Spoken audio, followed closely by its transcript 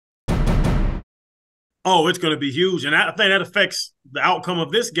Oh, it's going to be huge. And I think that affects the outcome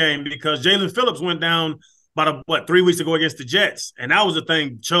of this game because Jalen Phillips went down about, 3 weeks ago against the Jets. And that was the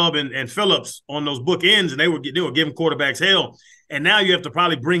thing, Chubb and Phillips on those bookends, and they were giving quarterbacks hell. And now you have to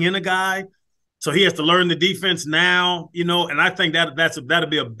probably bring in a guy. So he has to learn the defense now, and I think that'll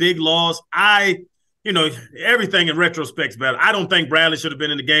be a big loss. Everything in retrospect's better. I don't think Bradley should have been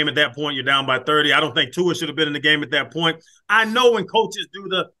in the game at that point. You're down by 30. I don't think Tua should have been in the game at that point. I know when coaches do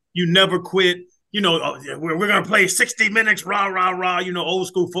you never quit, we're going to play 60 minutes, rah, rah, rah, old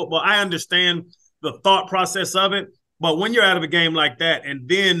school football. I understand the thought process of it. But when you're out of a game like that and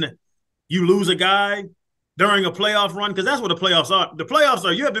then you lose a guy during a playoff run, because that's what the playoffs are. The playoffs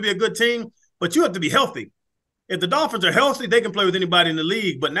are you have to be a good team, but you have to be healthy. If the Dolphins are healthy, they can play with anybody in the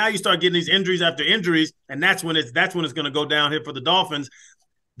league. But now you start getting these injuries after injuries, and that's when it's going to go down here for the Dolphins.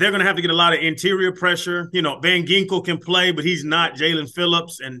 They're going to have to get a lot of interior pressure. Van Ginkel can play, but he's not. Jalen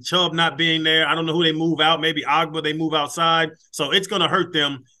Phillips and Chubb not being there. I don't know who they move out. Maybe Agba they move outside. So it's going to hurt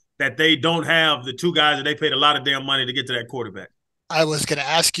them that they don't have the two guys that they paid a lot of damn money to get to that quarterback. I was going to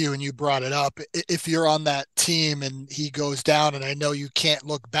ask you, and you brought it up, if you're on that team and he goes down, and I know you can't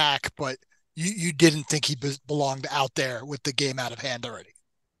look back, but you didn't think he belonged out there with the game out of hand already.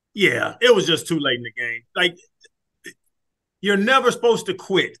 Yeah, it was just too late in the game. Like, you're never supposed to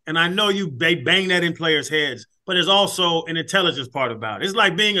quit. And I know they bang that in players' heads, but there's also an intelligence part about it. It's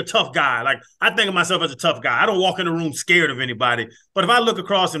like being a tough guy. Like, I think of myself as a tough guy. I don't walk in the room scared of anybody. But if I look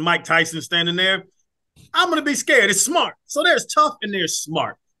across and Mike Tyson standing there, I'm going to be scared. It's smart. So there's tough and there's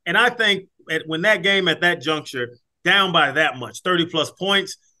smart. And I think when that game at that juncture, down by that much, 30 plus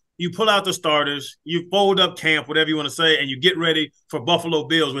points, you pull out the starters, you fold up camp, whatever you want to say, and you get ready for Buffalo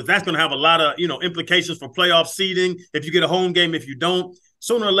Bills, which that's going to have a lot of, implications for playoff seeding. If you get a home game, if you don't,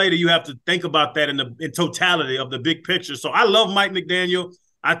 sooner or later you have to think about that in totality of the big picture. So I love Mike McDaniel.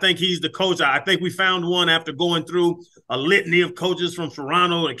 I think he's the coach. I think we found one after going through a litany of coaches from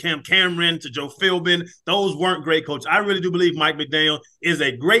Toronto to Cam Cameron to Joe Philbin. Those weren't great coaches. I really do believe Mike McDaniel is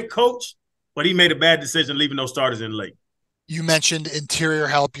a great coach, but he made a bad decision leaving those starters in late. You mentioned interior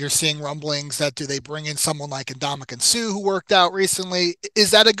help. You're seeing rumblings that do they bring in someone like Ndamukong Suh who worked out recently?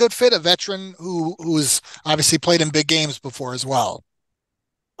 Is that a good fit? A veteran who's obviously played in big games before as well.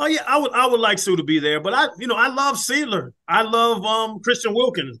 Oh yeah, I would like Sue to be there, but I love Sealer. I love Christian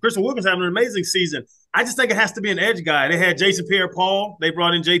Wilkins. Christian Wilkins having an amazing season. I just think it has to be an edge guy. They had Jason Pierre-Paul. They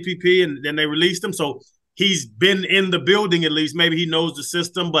brought in JPP and then they released him. So he's been in the building at least. Maybe he knows the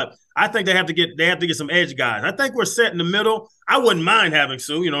system, but I think they have to get some edge guys. I think we're set in the middle. I wouldn't mind having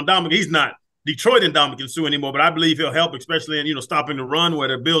Sue. Dominic, he's not Detroit and Dominic Sue anymore, but I believe he'll help, especially in stopping the run where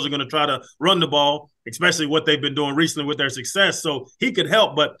the Bills are going to try to run the ball, especially what they've been doing recently with their success. So he could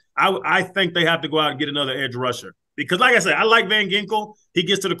help, but I think they have to go out and get another edge rusher because, like I said, I like Van Ginkel. He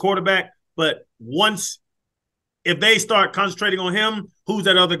gets to the quarterback, but if they start concentrating on him, who's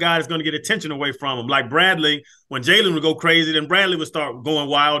that other guy that's going to get attention away from him? Like Bradley, when Jalen would go crazy, then Bradley would start going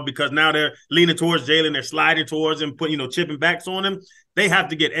wild because now they're leaning towards Jalen, they're sliding towards him, putting chipping backs on him. They have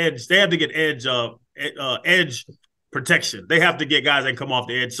to get edge. They have to get edge protection. They have to get guys that can come off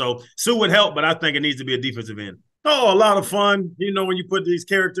the edge. So Sue would help, but I think it needs to be a defensive end. Oh, a lot of fun. When you put these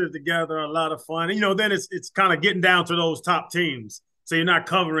characters together, a lot of fun. And, then it's kind of getting down to those top teams. So you're not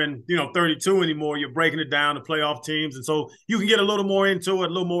covering, 32 anymore. You're breaking it down to playoff teams. And so you can get a little more into it,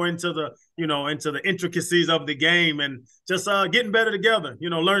 a little more into the, into the intricacies of the game and just getting better together,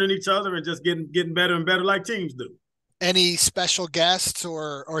 learning each other and just getting better and better like teams do. Any special guests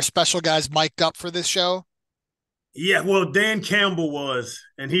or special guys mic'd up for this show? Yeah, well, Dan Campbell was,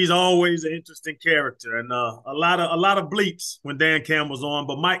 and he's always an interesting character, and a lot of bleeps when Dan Campbell's on.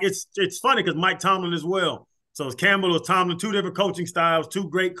 But Mike, it's funny because Mike Tomlin as well. So it's Campbell or Tomlin, two different coaching styles, two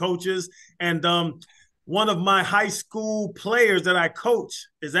great coaches. And one of my high school players that I coach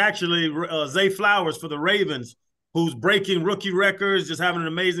is actually Zay Flowers for the Ravens, who's breaking rookie records, just having an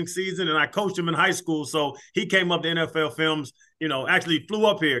amazing season. And I coached him in high school. So he came up to NFL Films, actually flew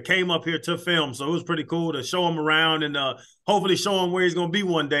up here, came up here to film. So it was pretty cool to show him around and hopefully show him where he's going to be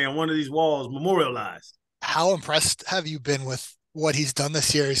one day on one of these walls memorialized. How impressed have you been with what he's done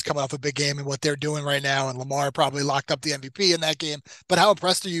this year? He's coming off a big game and what they're doing right now. And Lamar probably locked up the MVP in that game. But how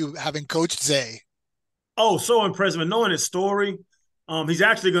impressed are you having coached Zay? Oh, so impressive. And knowing his story, he's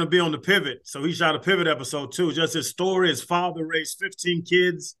actually going to be on the Pivot. So he shot a Pivot episode too. Just his story. His father raised 15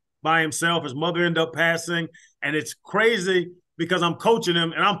 kids by himself. His mother ended up passing. And it's crazy because I'm coaching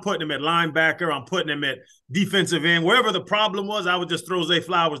him and I'm putting him at linebacker. I'm putting him at defensive end. Wherever the problem was, I would just throw Zay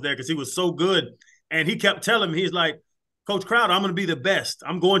Flowers there because he was so good. And he kept telling me, he's like, Coach Crowder, I'm going to be the best.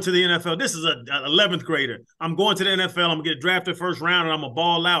 I'm going to the NFL. This is an 11th grader. I'm going to the NFL. I'm going to get drafted first round and I'm going to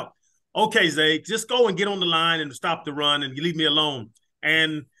ball out. okay, Zay, just go and get on the line and stop the run and leave me alone.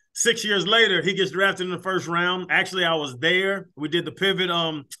 And 6 years later, he gets drafted in the first round. Actually, I was there. We did the pivot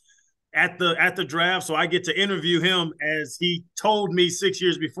at the draft, so I get to interview him as he told me 6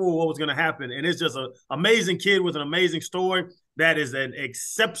 years before what was going to happen. And it's just an amazing kid with an amazing story. That is an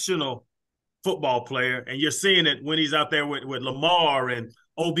exceptional football player, and you're seeing it when he's out there with Lamar and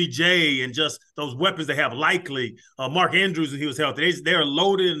OBJ and just those weapons they have. Likely, Mark Andrews, when he was healthy, they're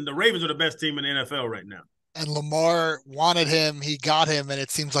loaded, and the Ravens are the best team in the NFL right now. And Lamar wanted him, he got him, and it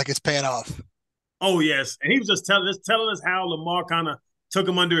seems like it's paying off. Oh yes, and he was just telling us how Lamar kind of took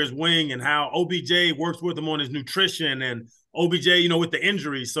him under his wing and how OBJ works with him on his nutrition and OBJ, with the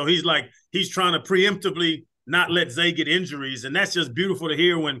injuries. So he's trying to preemptively not let Zay get injuries. And that's just beautiful to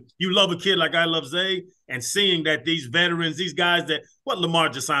hear when you love a kid like I love Zay and seeing that these veterans, these guys that what Lamar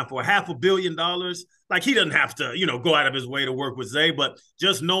just signed for, $500 million, like he doesn't have to, go out of his way to work with Zay, but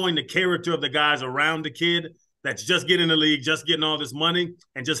just knowing the character of the guys around the kid that's just getting in the league, just getting all this money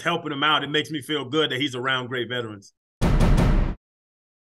and just helping him out, it makes me feel good that he's around great veterans.